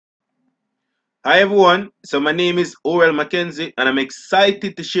Hi everyone, so my name is Mckenzie and I'm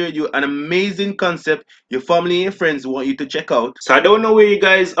excited to share you an amazing concept your family and friends want you to check out. So I don't know where you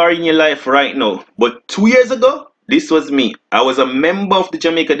guys are in your life right now, but 2 years ago, this was me. I was a member of the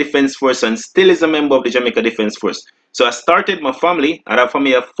Jamaica Defense Force and still is a member of the Jamaica Defense Force. So I started my family and a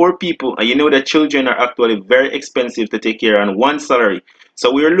family of 4 people, and you know that children are actually very expensive to take care of on one salary.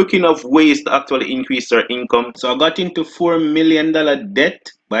 So we were looking of ways to actually increase our income. So I got into $4 million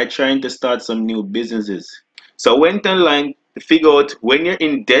debt by trying to start some new businesses. So I went online to figure out when you're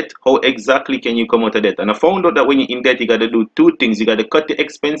in debt, how exactly can you come out of debt. And I found out that when you're in debt, you got to do two things. You got to cut your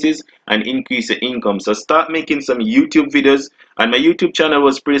expenses and increase your income. So start making some YouTube videos. And my YouTube channel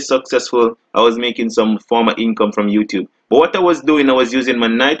was pretty successful. I was making some form of income from YouTube. But what I was doing, I was using my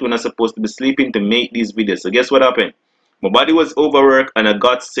night when I was supposed to be sleeping to make these videos. So guess what happened? My body was overworked and I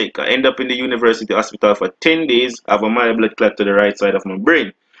got sick. I ended up in the university hospital for 10 days. I have a mild blood clot to the right side of my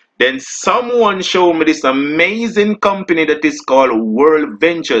brain. Then someone showed me this amazing company that is called World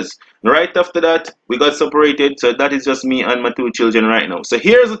Ventures. Right after that, we got separated. So that is just me and my 2 children right now. So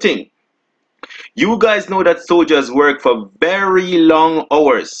here's the thing. You guys know that soldiers work for very long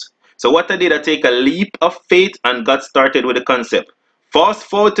hours. So what I did, I take a leap of faith and got started with the concept. Fast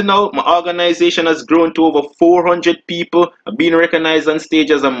forward to now, my organization has grown to over 400 people. I've been recognized on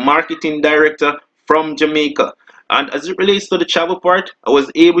stage as a marketing director from Jamaica. And as it relates to the travel part, I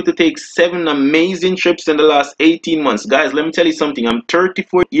was able to take 7 amazing trips in the last 18 months. Guys, let me tell you something. I'm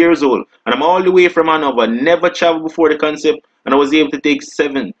 34 years old and I'm all the way from Hanover. Never traveled before the concept, and I was able to take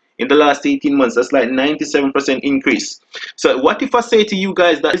 7 in the last 18 months. That's like 97% increase. So what if I say to you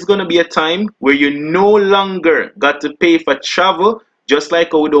guys that it's going to be a time where you no longer got to pay for travel, just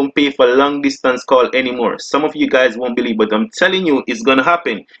like how we don't pay for long distance call anymore. Some of you guys won't believe, but I'm telling you it's going to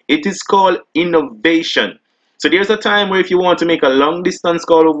happen. It is called innovation. So there's a time where if you want to make a long distance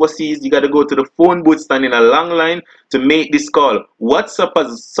call overseas, you got to go to the phone booth, stand in a long line to make this call. WhatsApp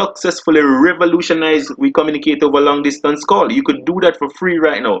has successfully revolutionized we communicate over long distance call. You could do that for free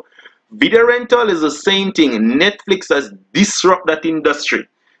right now. Video rental is the same thing. Netflix has disrupted that industry.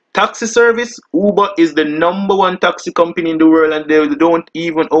 Taxi service, Uber is the #1 taxi company in the world and they don't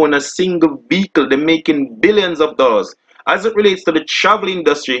even own a single vehicle. They're making billions of dollars. As it relates to the travel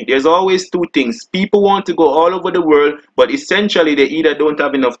industry, there's always two things. People want to go all over the world, but essentially they either don't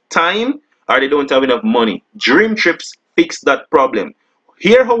have enough time or they don't have enough money. Dreamtrips fix that problem.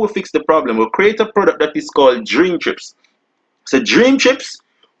 Here how we fix the problem. We'll create a product that is called Dreamtrips. So Dreamtrips,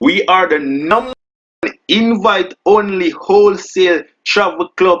 we are the invite only wholesale travel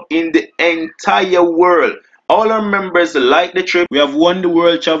club in the entire world. All our members like the trip. We have won the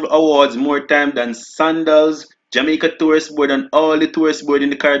World Travel Awards more times than Sandals, Jamaica Tourist Board, and all the tourist board in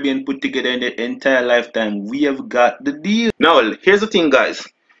the Caribbean put together in their entire lifetime. We have got the deal. Now, here's the thing, guys.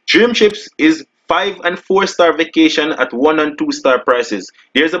 Dream Trips is 5 and 4 star vacation at 1 and 2 star prices.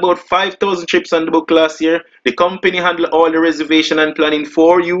 There's about 5,000 trips on the book last year. The company handle all the reservation and planning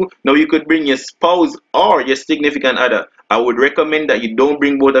for you. Now you could bring your spouse or your significant other. I would recommend that you don't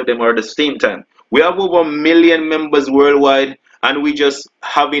bring both of them at the same time. We have over 1 million members worldwide, and we just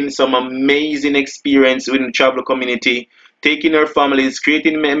having some amazing experience within the travel community, taking our families,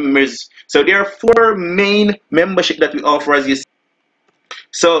 creating memories. So there are 4 main membership that we offer as you see.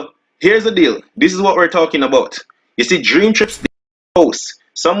 So here's the deal. This is what we're talking about. You see, Dream Trips house.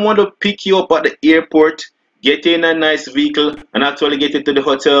 Someone will pick you up at the airport, get you in a nice vehicle, and actually get you to the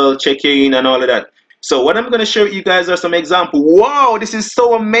hotel, check you in, and all of that. So what I'm going to show you guys are some examples. Wow, this is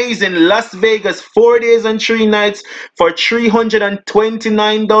so amazing. Las Vegas, 4 days and 3 nights for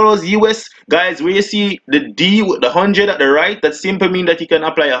 $329 US. Guys, where you see the D with the 100 at the right, that simply means that you can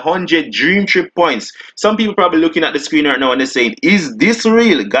apply 100 Dream Trip points. Some people probably looking at the screen right now and they're saying, is this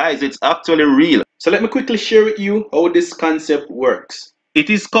real? Guys, it's actually real. So let me quickly share with you how this concept works. It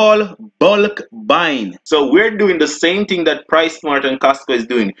is called bulk buying. So we're doing the same thing that PriceSmart and Costco is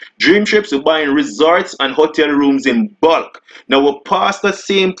doing. Dream Trips, we're buying resorts and hotel rooms in bulk. Now we'll pass the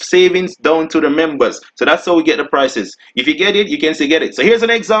same savings down to the members. So that's how we get the prices. If you get it, you can say get it. So here's an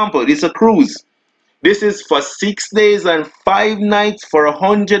example. This is a cruise. This is for 6 days and 5 nights for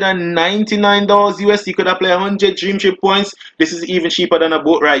 $199 US. You could apply 100 Dream Trip points. This is even cheaper than a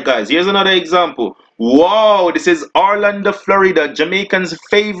boat ride, guys. Here's another example. Wow, this is Orlando, Florida, Jamaicans'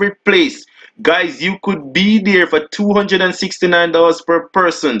 favorite place. Guys, you could be there for $269 per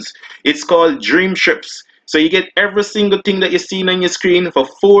person. It's called Dream Trips. So you get every single thing that you're seeing on your screen for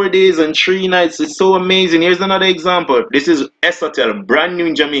 4 days and 3 nights. It's so amazing. Here's another example. This is S Hotel, brand new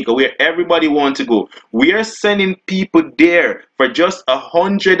in Jamaica, where everybody wants to go. We are sending people there for just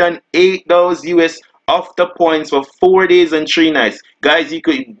 $108 US of the points for 4 days and 3 nights. Guys, you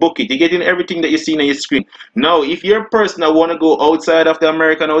could book it. You're getting everything that you see on your screen. Now, if you're a person that want to go outside of the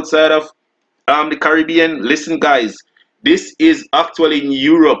American, outside of the Caribbean, listen, guys, this is actually in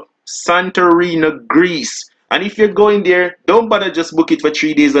Europe, Santorini, Greece. And if you're going there, don't bother just book it for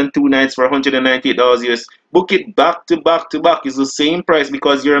 3 days and 2 nights for $198 US. Book it back to back to back. It's the same price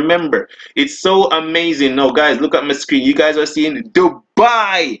because you're a member. It's so amazing. Now, guys, look at my screen. You guys are seeing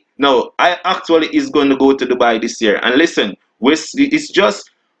Dubai. Now, I actually is going to go to Dubai this year. And listen, it's just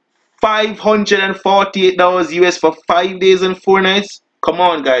 $548 US for 5 days and 4 nights. Come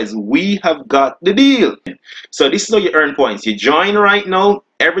on, guys, we have got the deal. So this is how you earn points. You join right now.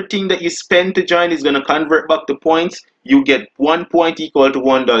 Everything that you spend to join is going to convert back to points. You get 1 point equal to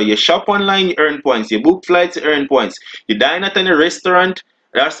 $1. You shop online, you earn points. You book flights, you earn points. You dine at any restaurant,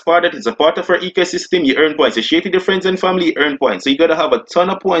 that's part of it. It's a part of our ecosystem. You earn points. You share it with your friends and family, you earn points. So you gotta have a ton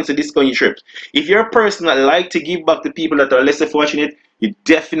of points to discount your trips. If you're a person that like to give back to people that are less fortunate, you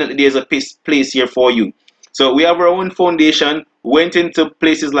definitely, there's a place here for you. So we have our own foundation. Went into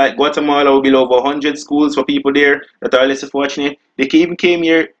places like Guatemala. We built over 100 schools for people there that are less fortunate. They even came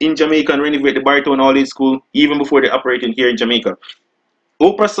here in Jamaica and renovated the Bartow and All School even before they operated here in Jamaica.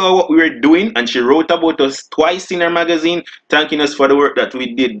 Oprah saw what we were doing and she wrote about us twice in her magazine, thanking us for the work that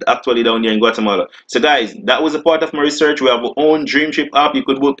we did actually down there in Guatemala. So guys, that was a part of my research. We have our own Dream Trip app. You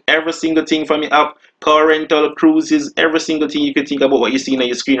could book every single thing from the app. Car rental, cruises, every single thing you could think about what you're seeing on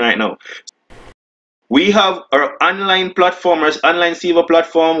your screen right now. We have our online platform, our online saver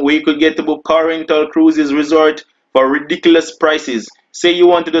platform where you could get to book car rental, cruises, resort for ridiculous prices. Say you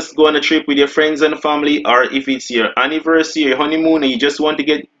want to just go on a trip with your friends and family, or if it's your anniversary, your honeymoon, and you just want to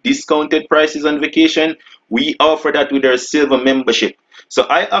get discounted prices on vacation, we offer that with our silver membership. So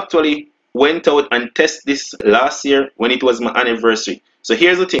I actually went out and tested this last year when it was my anniversary. So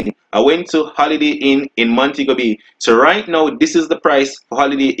here's the thing. I went to Holiday Inn in Montego Bay. So right now, this is the price for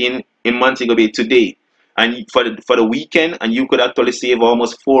Holiday Inn in Montego Bay today, and for the weekend, and you could actually save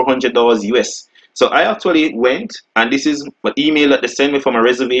almost $400 US. So I actually went, and this is my email that they sent me for my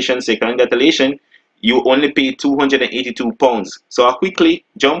reservation. Say congratulations, you only pay £282. So I quickly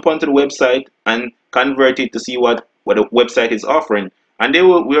jump onto the website and convert it to see what the website is offering. And we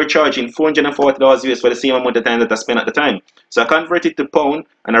were charging $440 US for the same amount of time that I spent at the time. So I converted to pound,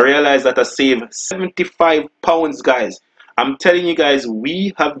 and I realized that I saved £75, guys. I'm telling you guys,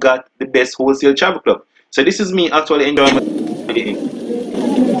 we have got the best wholesale travel club. So this is me actually enjoying my day.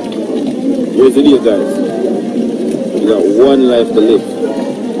 Here's the deal, guys. You got one life to live.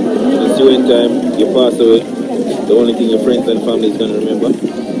 Just you in time, you pass away. The only thing your friends and family is going to remember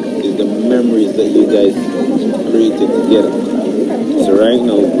is the memories that you guys created together. So right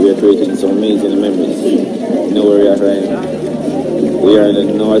now, we are creating some amazing memories. You know where we are right now? We are in the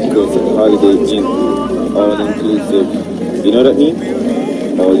north coast of Holiday Inn, all inclusive. You know what that means?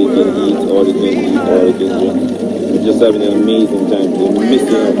 All you can eat, all you can eat, all you can drink. We're just having an amazing time. We're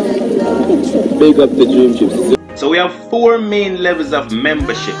missing out. Big up the Dreamtrips. So we have 4 main levels of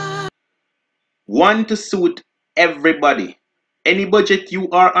membership. One to suit everybody. Any budget you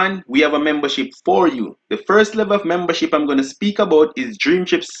are on, we have a membership for you. The first level of membership I'm going to speak about is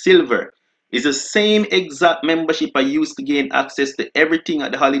Dreamtrips Silver. It's the same exact membership I used to gain access to everything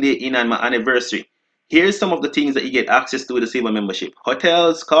at the Holiday Inn on my anniversary. Here's some of the things that you get access to with the Silver membership.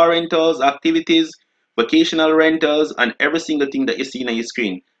 Hotels, car rentals, activities, vacational rentals, and every single thing that you see on your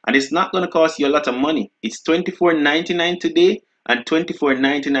screen. And it's not going to cost you a lot of money. It's $24.99 today and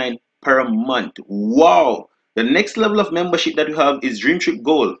 $24.99 per month. Wow! The next level of membership that we have is Dream Trip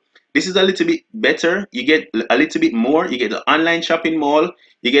Gold. This is a little bit better. You get a little bit more. You get the online shopping mall.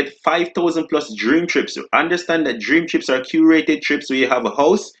 You get 5,000 plus Dream Trips. So understand that Dream Trips are curated trips where you have a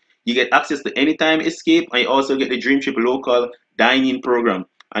house. You get access to anytime escape, and you also get the Dream Trip local dining program.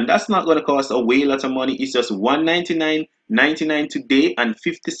 And that's not going to cost a way lot of money. It's just $199.99 today and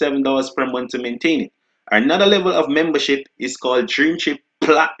 $57 per month to maintain it. Another level of membership is called Dream Trip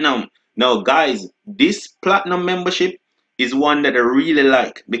Platinum. Now, guys, this Platinum membership is one that I really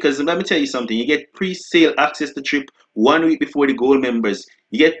like, because let me tell you something. You get pre-sale access to trip 1 week before the Gold members.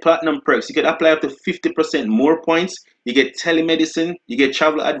 You get platinum perks. You can apply up to 50% more points. You get telemedicine. You get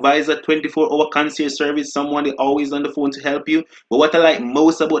travel advisor, 24-hour concierge service, someone is always on the phone to help you. But what I like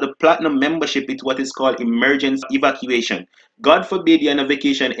most about the platinum membership is what is called emergency evacuation. God forbid you're on a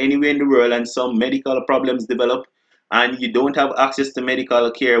vacation anywhere in the world and some medical problems develop, and you don't have access to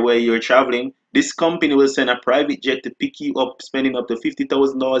medical care where you're traveling. This company will send a private jet to pick you up, spending up to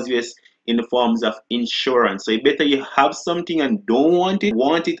 $50,000 US in the forms of insurance. So it better you have something and don't want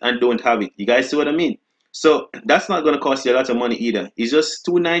it and don't have it. You guys see what I mean? So that's not going to cost you a lot of money either. It's just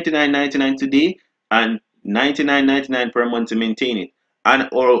 $299.99 today and 99.99 per month to maintain it. And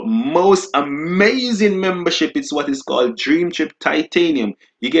our most amazing membership is what is called Dreamtrip Titanium.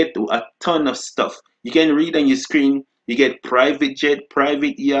 You get a ton of stuff. You can read on your screen. You get private jet,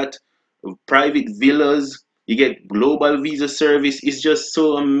 private yacht, private villas. You get global visa service. It's just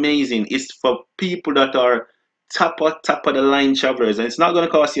so amazing. It's for people that are top of the line travelers, and it's not going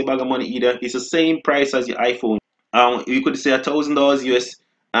to cost you a bag of money either. It's the same price as your iPhone. You could say $1,000 US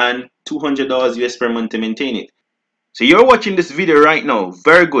and $200 US per month to maintain it. So you're watching this video right now.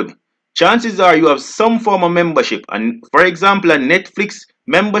 Very good. Chances are you have some form of membership, and for example, a Netflix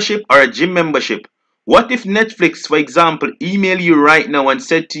membership or a gym membership. What if Netflix, for example, email you right now and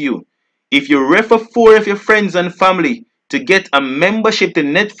said to you, if you refer 4 of your friends and family to get a membership to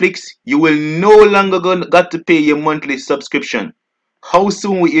Netflix, you will no longer got to pay your monthly subscription. How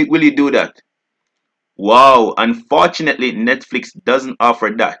soon will you do that? Wow, unfortunately, Netflix doesn't offer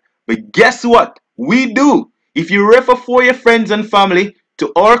that. But guess what? We do. If you refer 4 of your friends and family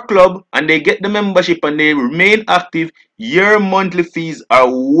to our club and they get the membership and they remain active, your monthly fees are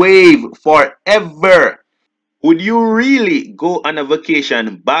waived forever. Would you really go on a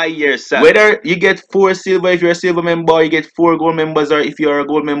vacation by yourself? Whether you get 4 silver if you're a silver member, or you get 4 gold members, or if you're a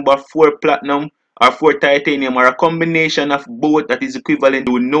gold member, 4 platinum, or 4 titanium, or a combination of both that is equivalent,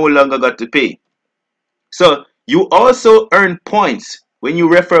 you no longer got to pay. So you also earn points when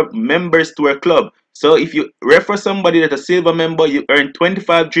you refer members to a club. So if you refer somebody that's a silver member, you earn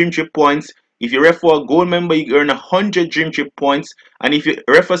 25 Dream Trip points. If you refer a gold member, you earn 100 Dream Trip points. And if you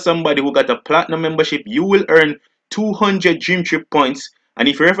refer somebody who got a platinum membership, you will earn 200 Dream Trip points. And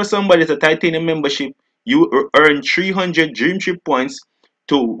if you refer somebody that's a titanium membership, you earn 300 Dream Trip points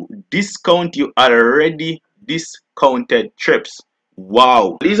to discount your already discounted trips.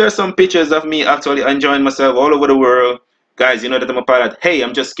 Wow. These are some pictures of me actually enjoying myself all over the world. Guys, you know that I'm a pilot. Hey,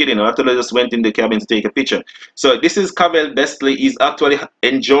 I'm just kidding. I actually just went in the cabin to take a picture. So this is Cavell Bestley. He's actually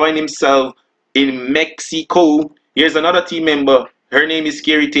enjoying himself in Mexico. Here's another team member. Her name is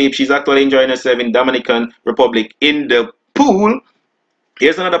Scary Tape. She's actually enjoying herself in Dominican Republic in the pool.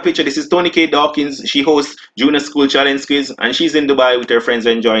 Here's another picture. This is Tony K. Dawkins. She hosts Junior School Challenge Quiz, and she's in Dubai with her friends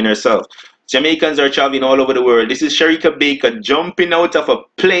enjoying herself. Jamaicans are traveling all over the world. This is Sharika Baker jumping out of a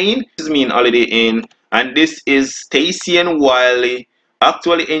plane. This is me in Holiday Inn. And this is Stacy and Wiley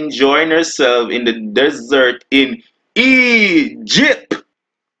actually enjoying herself in the desert in Egypt.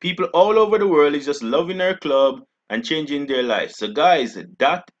 People all over the world is just loving their club and changing their lives. So guys,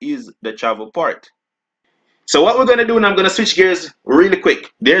 that is the travel part. So what we're going to do now, I'm going to switch gears really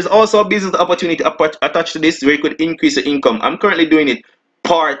quick. There's also a business opportunity attached to this where you could increase your income. I'm currently doing it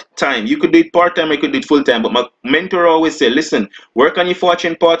part-time. You could do it part-time or you could do it full-time. But my mentor always say, listen, work on your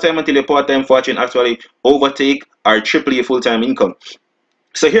fortune part-time until your part-time fortune actually overtake or triple your full-time income.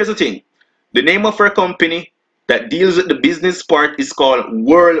 So here's the thing. The name of our company that deals with the business part is called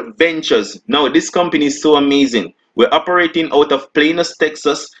World Ventures. Now, this company is so amazing. We're operating out of Plano,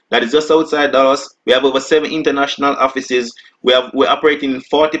 Texas. That is just outside Dallas. We have over 7 international offices. We're operating in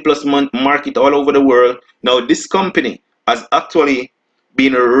 40+ market all over the world. Now, this company has actually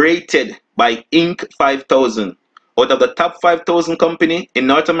been rated by Inc. 5000. Out of the top 5,000 company in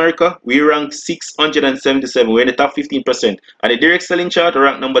North America, we rank 677. We're in the top 15%. And the direct selling chart, we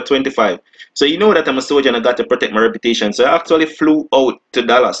rank number 25. So you know that I'm a soldier and I got to protect my reputation. So I actually flew out to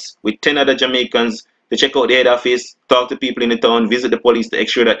Dallas with 10 other Jamaicans to check out the head office, talk to people in the town, visit the police to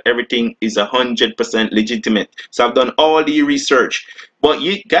ensure that everything is 100% legitimate. So I've done all the research. But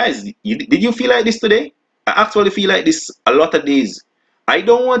you guys, did you feel like this today? I actually feel like this a lot of days. I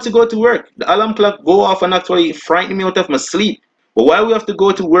don't want to go to work. The alarm clock go off and actually frighten me out of my sleep. But why we have to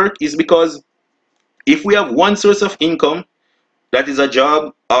go to work is because if we have one source of income, that is a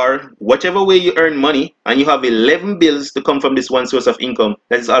job or whatever way you earn money, and you have 11 bills to come from this one source of income,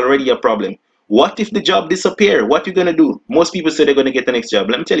 that is already a problem. What if the job disappear? What you gonna do? Most people say they're gonna get the next job.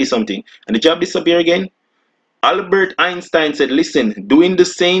 Let me tell you something. And the job disappear again. Albert Einstein said, listen, doing the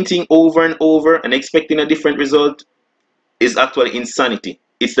same thing over and over and expecting a different result is actually insanity.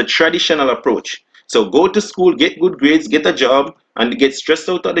 It's the traditional approach. So go to school, get good grades, get a job, and get stressed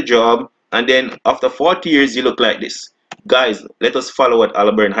out of the job, and then after 40 years you look like this. Guys, let us follow what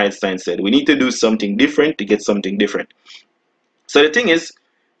Albert Einstein said. We need to do something different to get something different. So the thing is,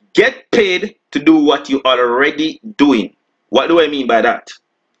 get paid to do what you are already doing. What do I mean by that?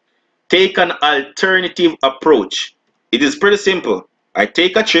 Take an alternative approach. It is pretty simple. I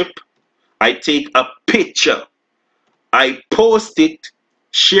take a trip, I take a picture, I post it,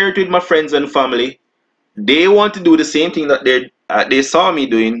 share it with my friends and family. They want to do the same thing that they saw me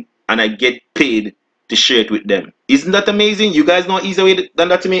doing, and I get paid to share it with them. Isn't that amazing? You guys know an easier way than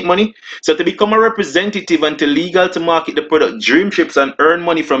that to make money? So to become a representative and to legal to market the product Dreamtrips and earn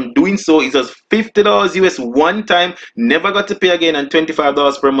money from doing so is just $50 US one time, never got to pay again, and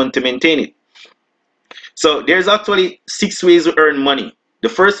 $25 per month to maintain it. So there's actually 6 ways to earn money. The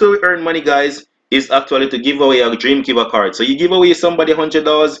first way we earn money, guys, is actually to give away a Dream Giver card. So you give away somebody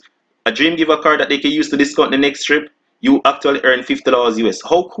 $100, a Dream Giver card that they can use to discount the next trip, you actually earn $50 US.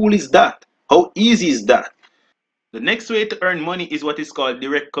 How cool is that? How easy is that? The next way to earn money is what is called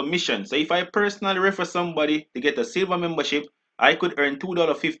direct commission. So if I personally refer somebody to get a silver membership, I could earn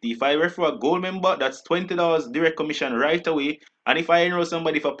 $2.50. If I refer a gold member, that's $20 direct commission right away. And if I enroll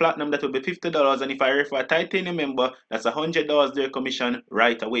somebody for platinum, that will be $50. And if I refer a titanium member, that's $100 direct commission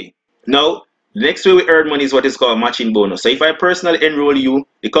right away. Now, the next way we earn money is what is called matching bonus. So if I personally enroll you,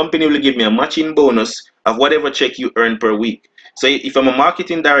 the company will give me a matching bonus of whatever check you earn per week. So if I'm a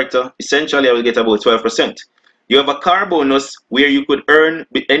marketing director, essentially I will get about 12%. You have a car bonus where you could earn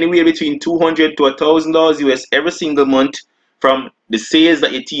anywhere between $200 to $1,000 US every single month from the sales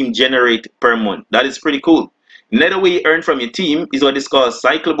that your team generate per month. That is pretty cool. Another way you earn from your team is what is called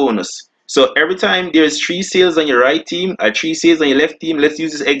cycle bonus. So every time there's 3 sales on your right team or 3 sales on your left team, let's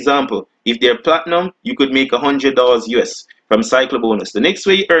use this example. If they're platinum, you could make $100 US from cycle bonus. The next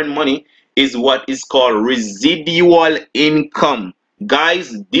way you earn money is what is called residual income.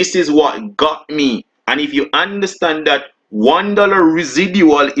 Guys, this is what got me. And if you understand that $1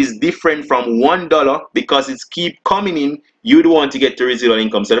 residual is different from $1 because it's keep coming in, you'd want to get to residual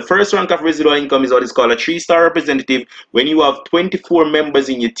income. So the first rank of residual income is what is called a 3-star representative. When you have 24 members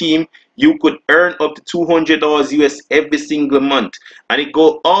in your team, you could earn up to $200 US every single month. And it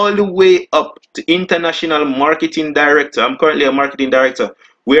go all the way up to international marketing director. I'm currently a marketing director,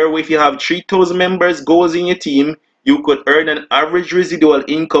 where if you have 3,000 members goals in your team, you could earn an average residual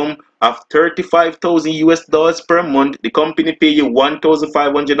income of $35,000 US dollars per month. The company pay you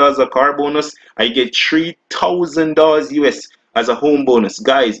 $1,500 a car bonus, and you get $3,000 US as a home bonus.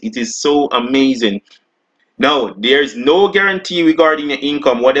 Guys, it is so amazing. Now, there's no guarantee regarding your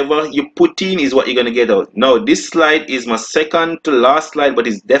income. Whatever you put in is what you're going to get out. Now, this slide is my second to last slide, but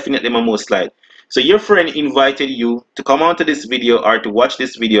it's definitely my most slide. So your friend invited you to come onto this video or to watch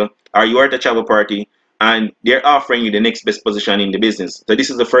this video, or you are at a travel party, and they're offering you the next best position in the business. So this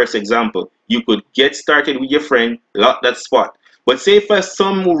is the first example. You could get started with your friend, lock that spot. But say for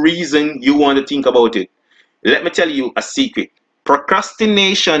some reason you want to think about it, let me tell you a secret.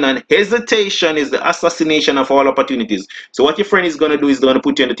 Procrastination and hesitation is the assassination of all opportunities. So what your friend is going to do is going to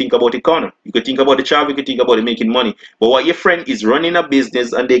put you in the think about it corner. You could think about the travel, you could think about it making money. But what your friend is running a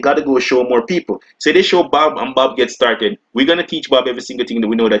business and they got to go show more people. Say they show Bob and Bob gets started. We're going to teach Bob every single thing that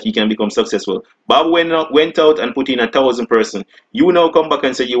we know that he can become successful. Bob went out and put in 1,000 person. You now come back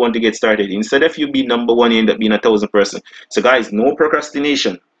and say you want to get started. Instead of you being number one, you end up being 1,000 person. So guys, no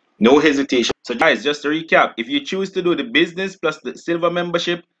procrastination. No hesitation. So guys, just to recap, if you choose to do the business plus the silver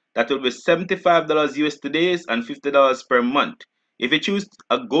membership, that will be $75 US today and $50 per month. If you choose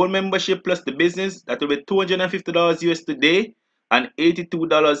a gold membership plus the business, that will be $250 US today and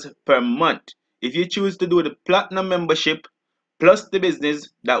 $82 per month. If you choose to do the platinum membership plus the business,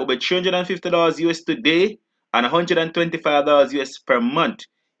 that will be $350 US today and $125 US per month.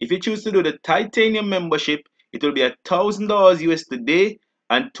 If you choose to do the titanium membership, it will be $1,000 US today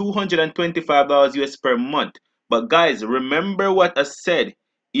and $225 US per month. But guys, remember what I said.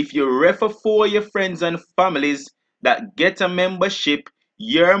 If you refer 4 your friends and families that get a membership,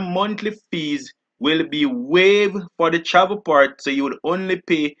 your monthly fees will be waived for the travel part, so you would only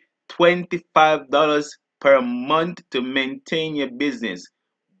pay $25 per month to maintain your business.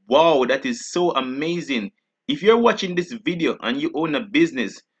 Wow, that is so amazing. If you're watching this video and you own a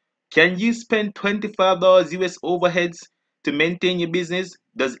business, can you spend $25 US overheads to maintain your business?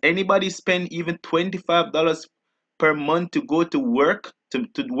 Does anybody spend even $25 per month to go to work, to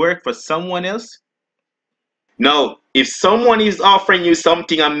work for someone else? Now, if someone is offering you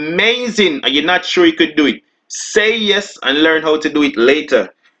something amazing and you're not sure you could do it, say yes and learn how to do it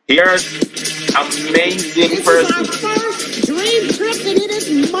later. Here's amazing person. This is our first dream trip and it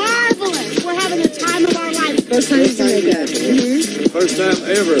is marvelous. We're having the time of our life. First time in Jamaica. First time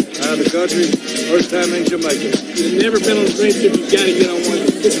ever out of the country. First time in Jamaica. You've never been on a dream trip, you gotta get on one.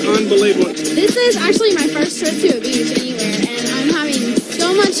 It's unbelievable. This is actually my first trip to a beach anywhere, and I'm having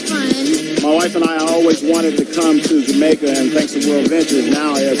so much fun. My wife and I always wanted to come to Jamaica, and thanks to World Ventures,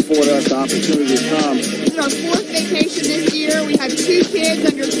 now it has afforded us the opportunity to come. This is our 4th vacation this year. We have 2 kids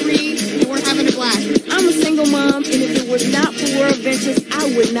under 3, and we're having a blast. I'm a single mom, and if it was not for World Ventures,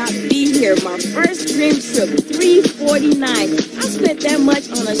 I would not be here. My first dream trip, $349. I spent that much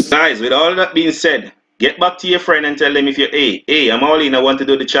on a... Guys, with all that being said, Get back to your friend and tell them if you're A, I'm all in, I want to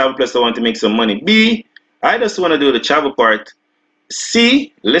do the travel plus I want to make some money. B, I just want to do the travel part.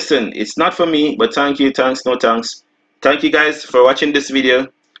 C, listen, it's not for me, but thank you, thanks, no thanks. Thank you guys for watching this video.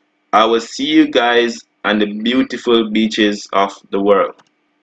 I will see you guys on the beautiful beaches of the world.